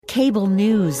Cable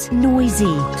news,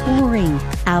 noisy, boring,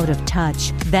 out of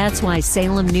touch. That's why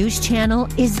Salem News Channel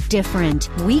is different.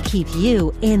 We keep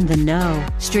you in the know.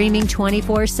 Streaming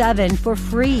 24/7 for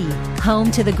free.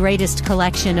 Home to the greatest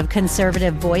collection of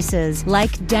conservative voices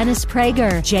like Dennis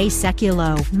Prager, Jay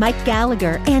Sekulow, Mike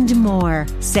Gallagher, and more.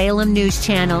 Salem News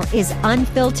Channel is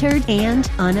unfiltered and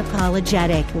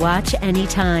unapologetic. Watch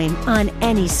anytime, on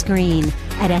any screen,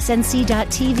 at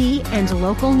snc.tv and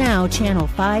Local Now Channel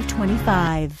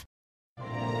 525.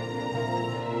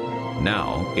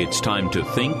 Now it's time to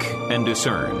think and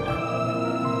discern.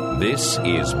 This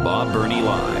is Bob Burney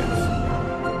Live.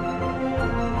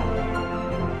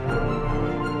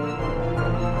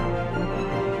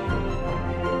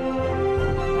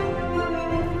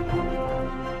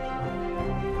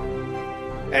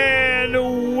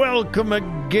 And welcome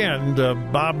again to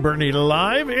Bob Burney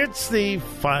Live. It's the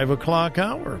 5 o'clock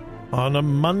hour on a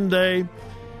Monday.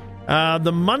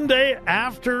 The Monday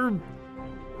after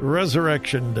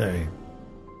Resurrection Day.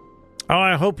 Oh,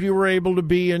 I hope you were able to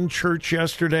be in church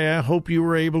yesterday. I hope you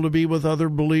were able to be with other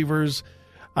believers.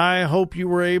 I hope you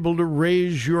were able to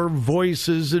raise your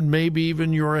voices and maybe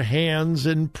even your hands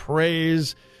in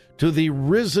praise to the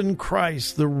risen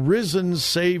Christ, the risen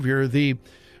Savior, the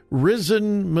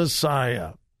risen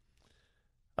Messiah.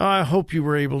 I hope you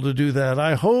were able to do that.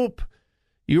 I hope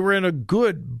you were in a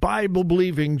good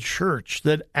Bible-believing church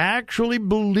that actually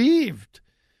believed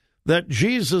that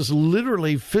Jesus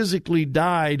literally physically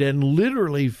died and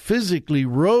literally physically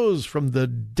rose from the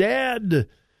dead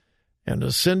and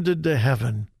ascended to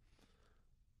heaven.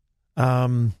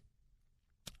 One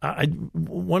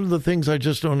of the things I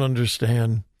just don't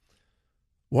understand,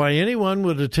 why anyone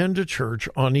would attend a church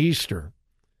on Easter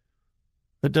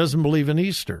that doesn't believe in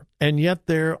Easter. And yet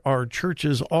there are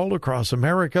churches all across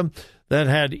America that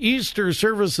had Easter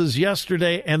services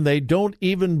yesterday, and they don't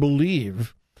even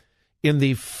believe in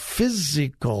the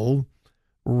physical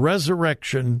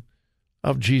resurrection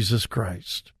of Jesus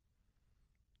Christ.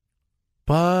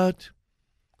 But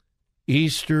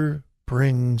Easter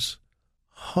brings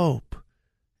hope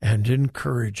and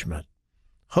encouragement.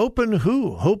 Hope in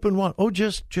who? Hope in what? Oh,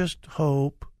 just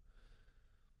hope.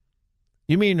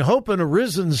 You mean hope in a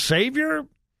risen Savior?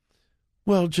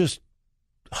 Well, just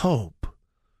hope.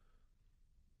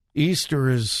 Easter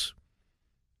is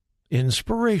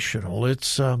inspirational.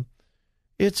 It's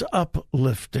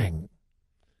uplifting.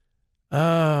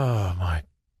 Oh, my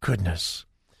goodness.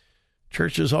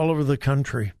 Churches all over the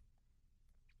country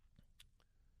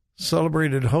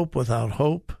celebrated hope without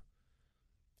hope,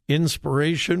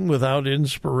 inspiration without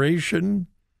inspiration.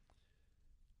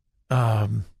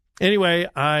 Anyway,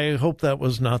 I hope that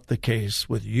was not the case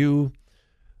with you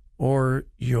or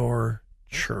your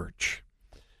church.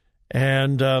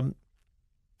 And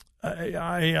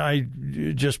I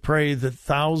just pray that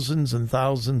thousands and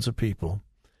thousands of people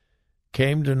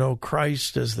came to know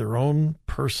Christ as their own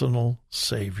personal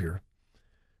Savior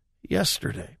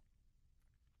yesterday.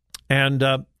 And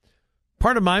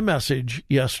part of my message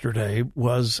yesterday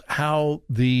was how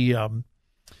the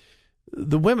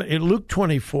women in Luke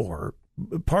 24.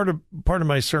 Part of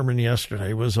my sermon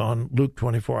yesterday was on Luke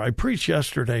 24. I preached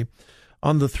yesterday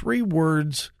on the three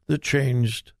words that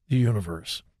changed the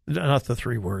universe. Not the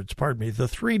three words, pardon me, the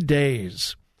 3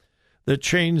 days that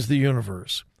changed the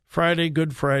universe. Friday,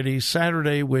 Good Friday,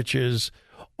 Saturday, which is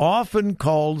often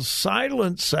called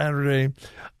Silent Saturday.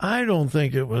 I don't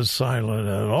think it was silent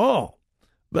at all,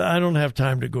 but I don't have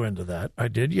time to go into that. I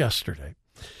did yesterday.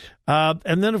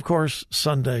 And then, of course,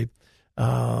 Sunday,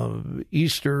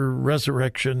 Easter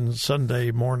Resurrection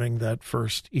Sunday morning, that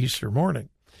first Easter morning.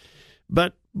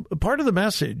 But part of the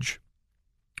message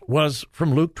was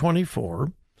from Luke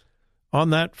 24. On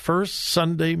that first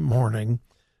Sunday morning,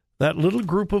 that little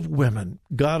group of women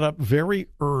got up very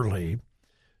early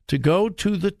to go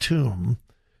to the tomb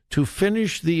to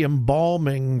finish the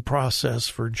embalming process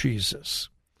for Jesus.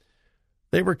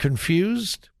 They were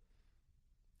confused.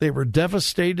 They were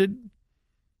devastated.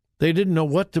 They didn't know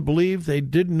what to believe. They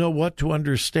didn't know what to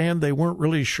understand. They weren't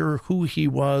really sure who he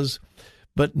was.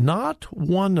 But not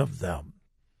one of them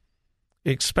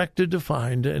expected to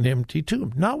find an empty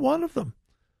tomb. Not one of them.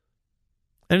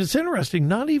 And it's interesting,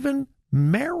 not even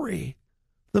Mary,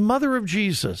 the mother of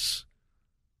Jesus,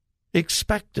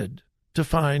 expected to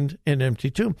find an empty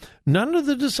tomb. None of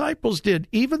the disciples did,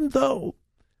 even though,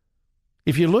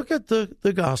 if you look at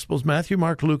the Gospels, Matthew,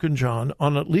 Mark, Luke, and John,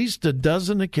 on at least a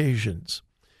dozen occasions,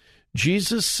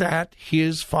 Jesus sat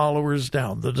his followers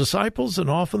down, the disciples, and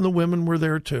often the women were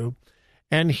there too,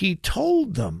 and he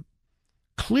told them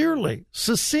clearly,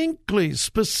 succinctly,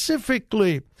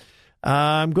 specifically,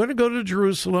 I'm going to go to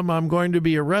Jerusalem. I'm going to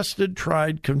be arrested,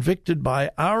 tried, convicted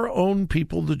by our own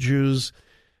people, the Jews.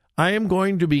 I am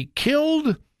going to be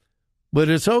killed, but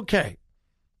it's okay,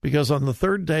 because on the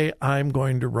third day, I'm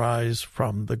going to rise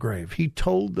from the grave. He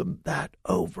told them that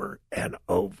over and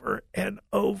over and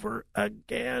over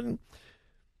again.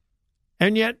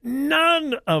 And yet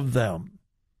none of them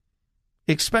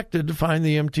expected to find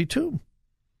the empty tomb.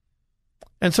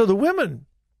 And so the women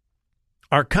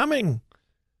are coming,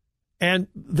 and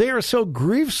they are so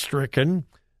grief-stricken,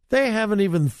 they haven't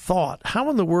even thought, how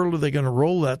in the world are they going to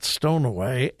roll that stone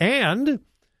away? And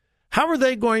how are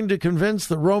they going to convince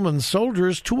the Roman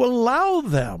soldiers to allow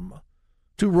them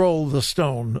to roll the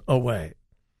stone away?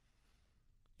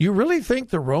 You really think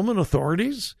the Roman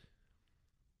authorities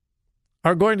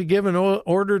are going to give an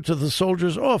order to the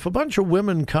soldiers, if a bunch of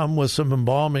women come with some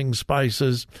embalming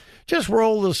spices, just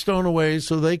roll the stone away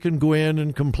so they can go in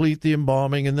and complete the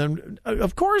embalming? And then,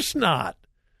 of course not.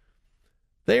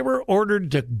 They were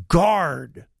ordered to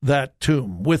guard that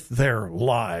tomb with their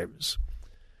lives.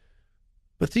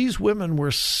 But these women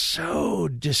were so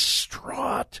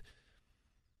distraught.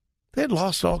 They had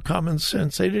lost all common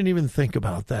sense. They didn't even think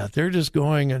about that. They're just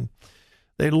going, and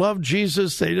they loved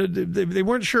Jesus. They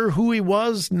weren't sure who he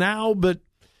was now,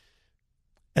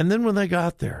 and then when they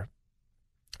got there,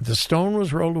 the stone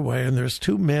was rolled away, and there's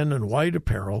two men in white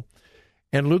apparel,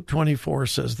 and Luke 24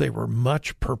 says they were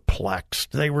much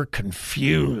perplexed. They were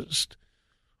confused.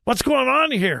 What's going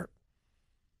on here?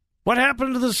 What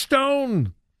happened to the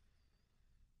stone?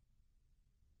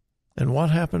 And what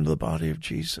happened to the body of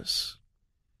Jesus?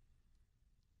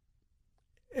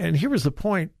 And here was the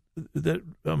point that,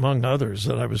 among others,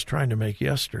 that I was trying to make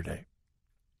yesterday.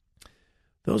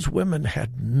 Those women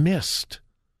had missed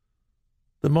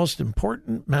the most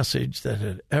important message that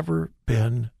had ever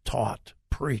been taught,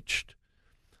 preached: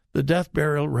 the death,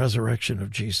 burial, resurrection of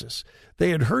Jesus. They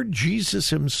had heard Jesus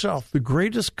himself, the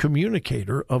greatest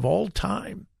communicator of all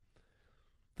time.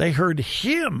 They heard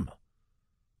him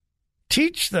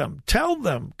teach them, tell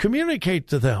them, communicate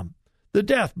to them the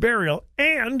death, burial,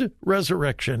 and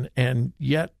resurrection, and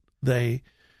yet they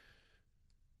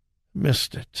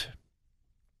missed it.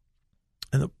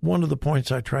 And one of the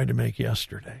points I tried to make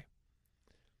yesterday,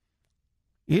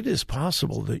 it is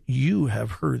possible that you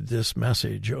have heard this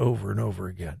message over and over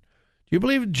again. Do you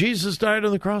believe Jesus died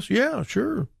on the cross? Yeah,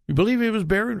 sure. You believe he was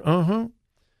buried? Uh-huh. Do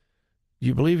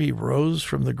you believe he rose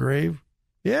from the grave?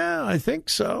 Yeah, I think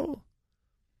so.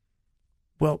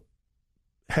 Well,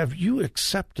 have you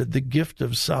accepted the gift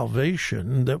of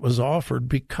salvation that was offered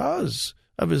because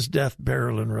of his death,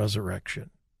 burial, and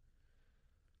resurrection?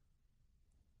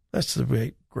 That's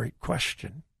the great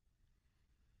question.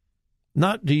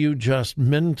 Not do you just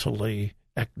mentally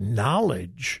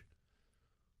acknowledge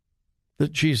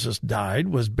that Jesus died,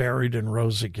 was buried, and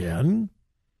rose again.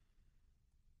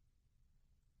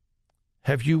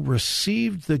 Have you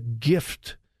received the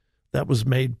gift that was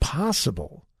made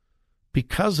possible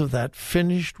because of that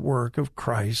finished work of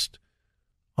Christ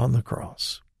on the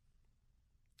cross?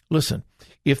 Listen,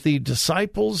 if the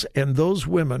disciples and those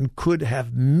women could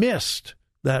have missed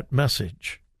that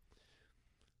message,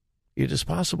 it is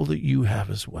possible that you have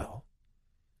as well.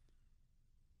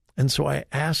 And so I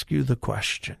ask you the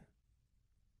question,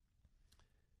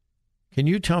 can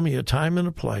you tell me a time and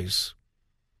a place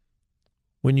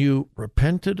when you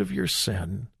repented of your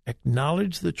sin,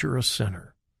 acknowledged that you're a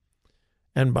sinner,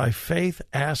 and by faith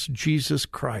asked Jesus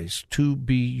Christ to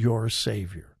be your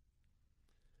Savior?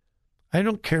 I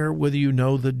don't care whether you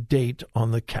know the date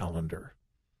on the calendar.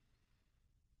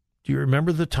 Do you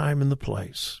remember the time and the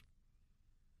place?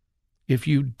 If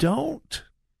you don't,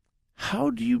 how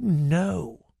do you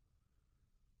know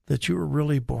that you were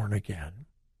really born again?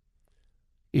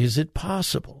 Is it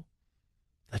possible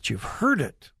that you've heard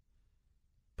it,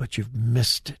 but you've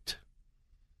missed it?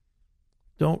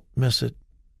 Don't miss it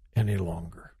any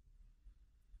longer.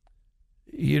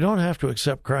 You don't have to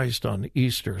accept Christ on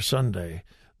Easter Sunday.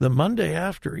 The Monday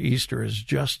after Easter is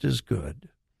just as good.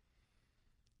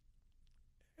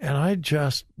 And I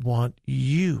just want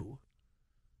you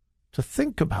to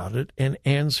think about it and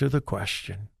answer the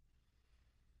question.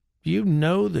 Do you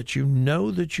know that you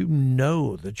know that you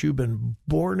know that you've been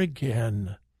born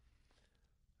again?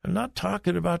 I'm not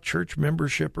talking about church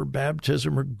membership or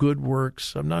baptism or good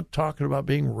works. I'm not talking about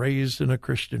being raised in a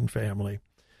Christian family.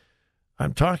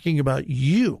 I'm talking about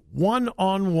you,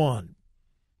 one-on-one,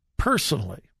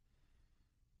 personally,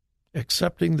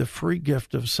 accepting the free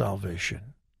gift of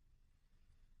salvation.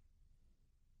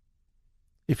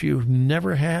 If you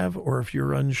never have, or if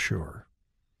you're unsure,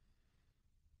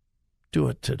 do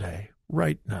it today,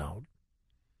 right now.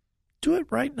 Do it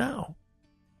right now.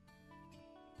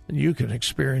 and you can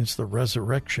experience the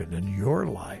resurrection in your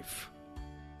life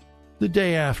the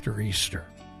day after Easter.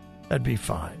 That'd be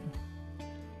fine.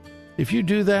 If you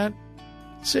do that,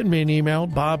 send me an email,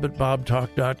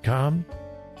 bob@bobtalk.com.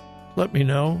 Let me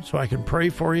know so I can pray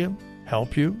for you,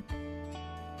 help you.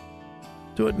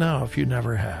 Do it now if you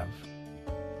never have.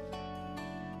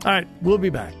 All right, we'll be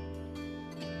back.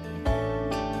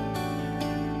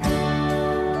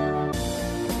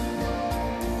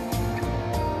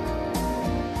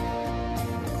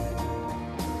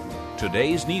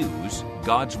 Today's news,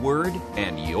 God's Word,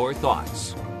 and your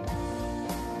thoughts.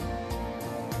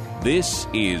 This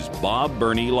is Bob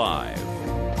Burney Live.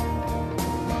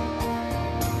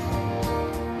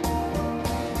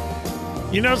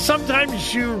 You know,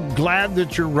 sometimes you're glad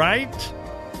that you're right.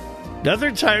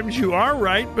 Other times you are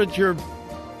right, but you're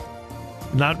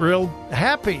not real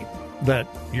happy that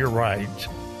you're right.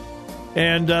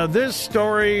 And this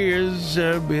story is,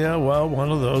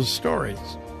 one of those stories.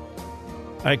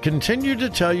 I continue to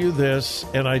tell you this,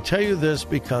 and I tell you this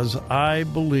because I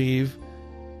believe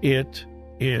it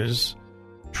is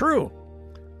true.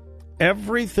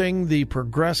 Everything the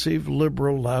progressive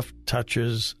liberal left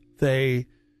touches, they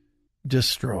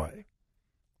destroy.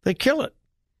 They kill it.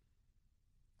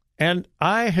 And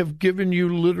I have given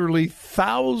you literally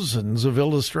thousands of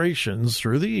illustrations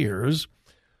through the years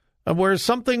of where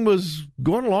something was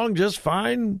going along just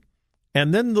fine,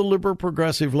 and then the liberal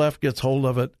progressive left gets hold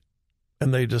of it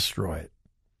and they destroy it.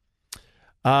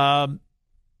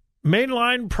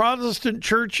 Mainline Protestant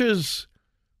churches,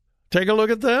 take a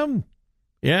look at them.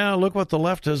 Yeah, look what the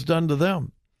left has done to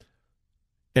them.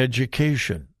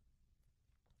 Education.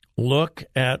 Look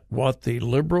at what the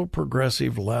liberal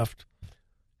progressive left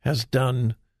has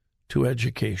done to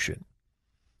education.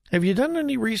 Have you done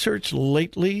any research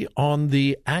lately on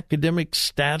the academic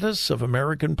status of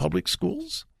American public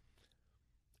schools?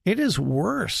 It is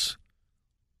worse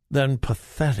than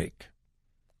pathetic.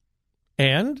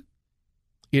 And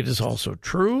it is also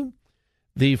true,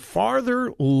 the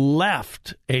farther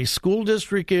left a school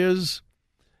district is,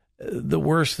 the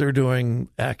worse they're doing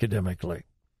academically.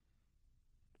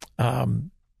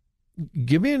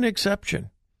 Give me an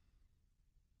exception.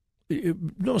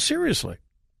 No, seriously.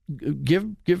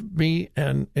 Give me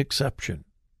an exception.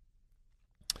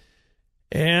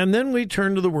 And then we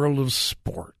turn to the world of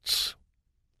sports.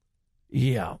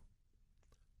 Yeah.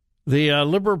 The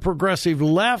liberal progressive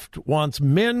left wants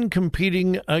men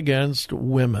competing against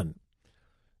women,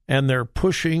 and they're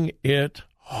pushing it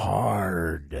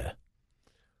hard.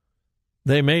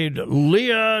 They made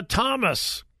Leah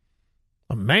Thomas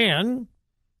a man,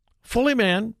 fully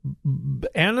man,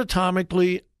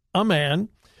 anatomically a man,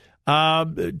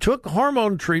 took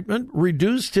hormone treatment,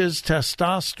 reduced his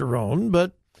testosterone,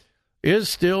 but is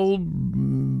still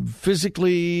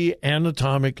physically,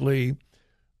 anatomically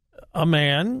a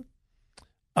man.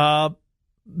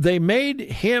 They made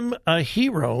him a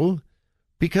hero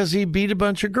because he beat a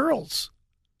bunch of girls.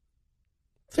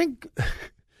 Think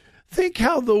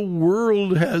how the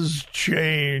world has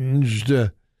changed.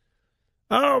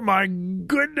 Oh, my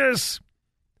goodness.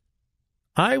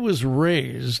 I was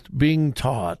raised being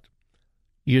taught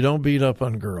you don't beat up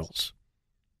on girls.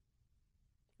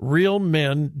 Real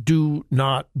men do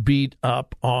not beat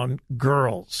up on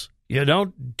girls. You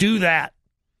don't do that.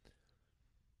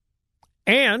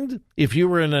 And if you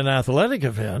were in an athletic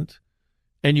event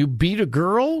and you beat a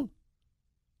girl,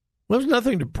 well, there's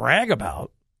nothing to brag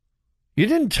about. You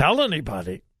didn't tell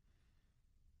anybody.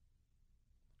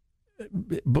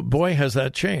 But boy, has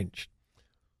that changed.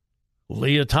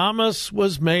 Leah Thomas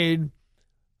was made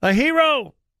a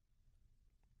hero.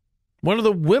 One of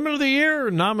the Women of the Year,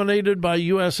 nominated by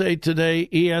USA Today,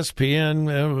 ESPN,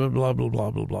 blah, blah,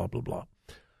 blah, blah, blah, blah, blah.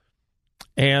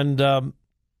 And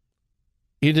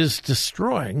it is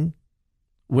destroying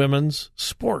women's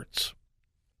sports.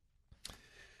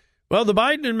 Well, the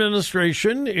Biden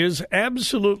administration is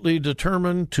absolutely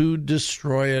determined to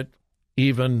destroy it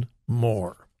even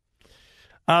more.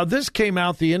 This came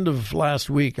out the end of last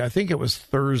week. I think it was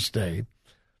Thursday.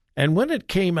 And when it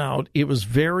came out, it was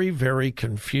very, very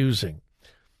confusing.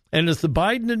 And it's the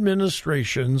Biden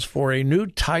administration's for a new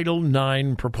Title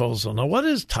IX proposal. Now, what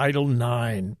is Title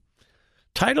IX?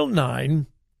 Title IX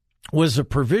was a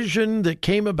provision that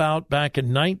came about back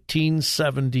in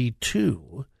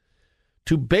 1972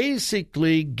 to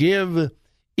basically give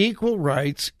equal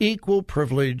rights, equal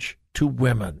privilege to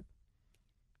women.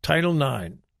 Title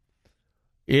IX.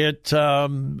 It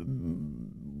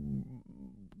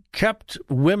kept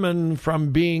women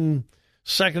from being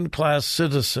second-class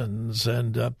citizens,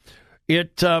 and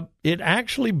it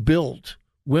actually built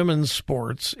women's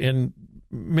sports in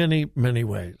many, many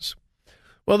ways.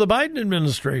 Well, the Biden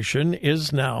administration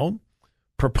is now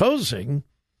proposing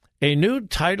a new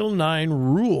Title IX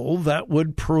rule that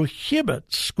would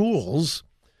prohibit schools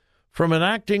from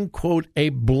enacting, quote, a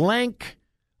blanket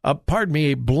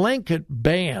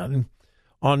ban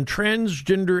on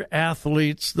transgender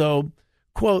athletes, though,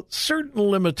 quote, certain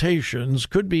limitations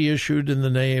could be issued in the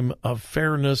name of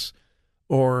fairness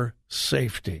or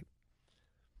safety.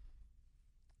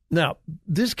 Now,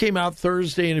 this came out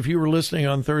Thursday, and if you were listening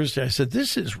on Thursday, I said,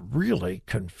 this is really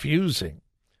confusing.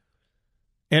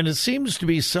 And it seems to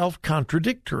be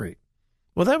self-contradictory.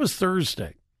 Well, that was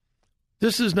Thursday.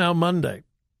 This is now Monday.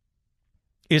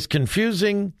 It's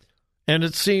confusing, and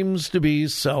it seems to be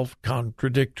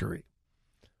self-contradictory.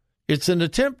 It's an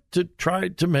attempt to try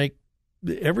to make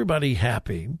everybody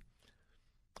happy,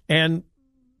 and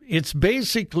it's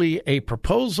basically a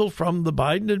proposal from the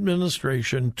Biden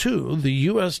administration to the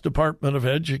U.S. Department of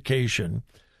Education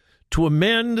to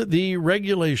amend the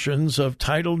regulations of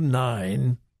Title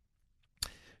IX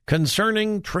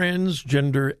concerning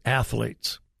transgender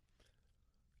athletes.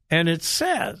 And it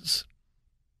says,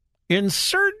 in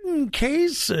certain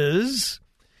cases,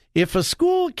 if a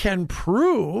school can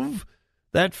prove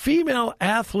that female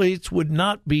athletes would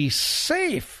not be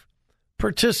safe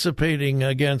participating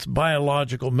against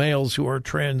biological males who are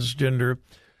transgender,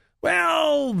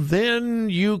 well, then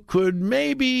you could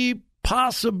maybe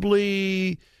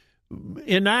possibly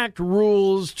enact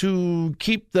rules to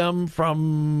keep them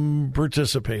from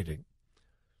participating.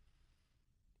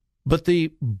 But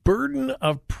the burden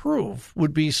of proof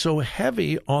would be so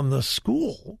heavy on the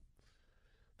school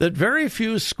that very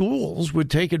few schools would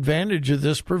take advantage of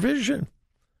this provision,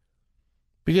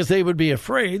 because they would be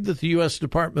afraid that the U.S.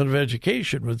 Department of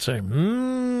Education would say,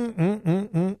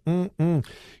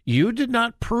 you did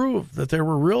not prove that there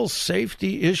were real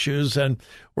safety issues, and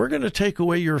we're going to take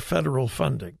away your federal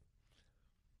funding.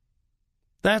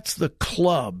 That's the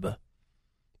club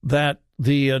that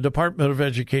the Department of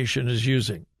Education is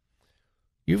using.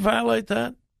 You violate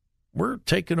that, we're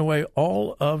taking away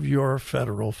all of your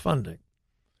federal funding.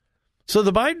 So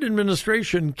the Biden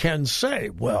administration can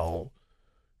say, well,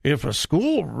 if a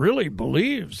school really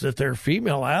believes that their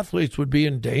female athletes would be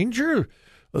in danger,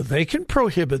 they can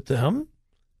prohibit them.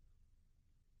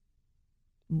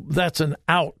 That's an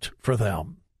out for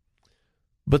them.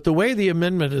 But the way the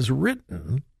amendment is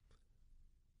written,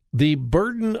 the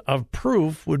burden of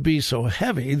proof would be so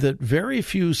heavy that very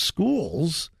few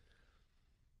schools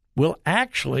will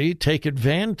actually take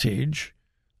advantage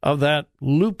of that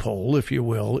loophole, if you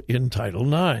will, in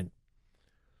Title IX.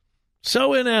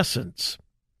 So in essence,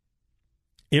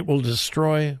 it will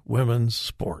destroy women's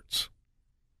sports.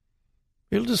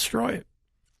 It'll destroy it.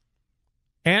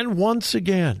 And once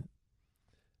again,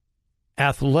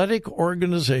 athletic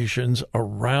organizations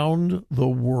around the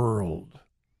world,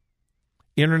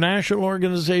 international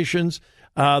organizations,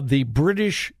 the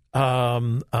British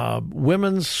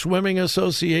Women's Swimming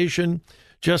Association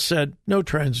just said, no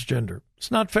transgender.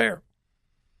 It's not fair.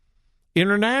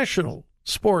 International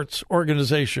sports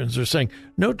organizations are saying,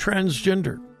 no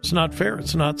transgender. It's not fair.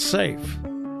 It's not safe.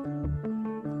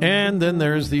 And then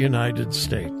there's the United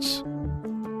States.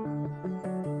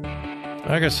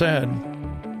 Like I said,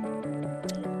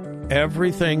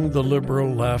 everything the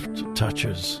liberal left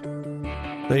touches,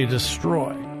 they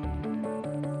destroy.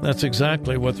 That's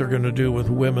exactly what they're going to do with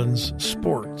women's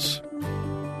sports.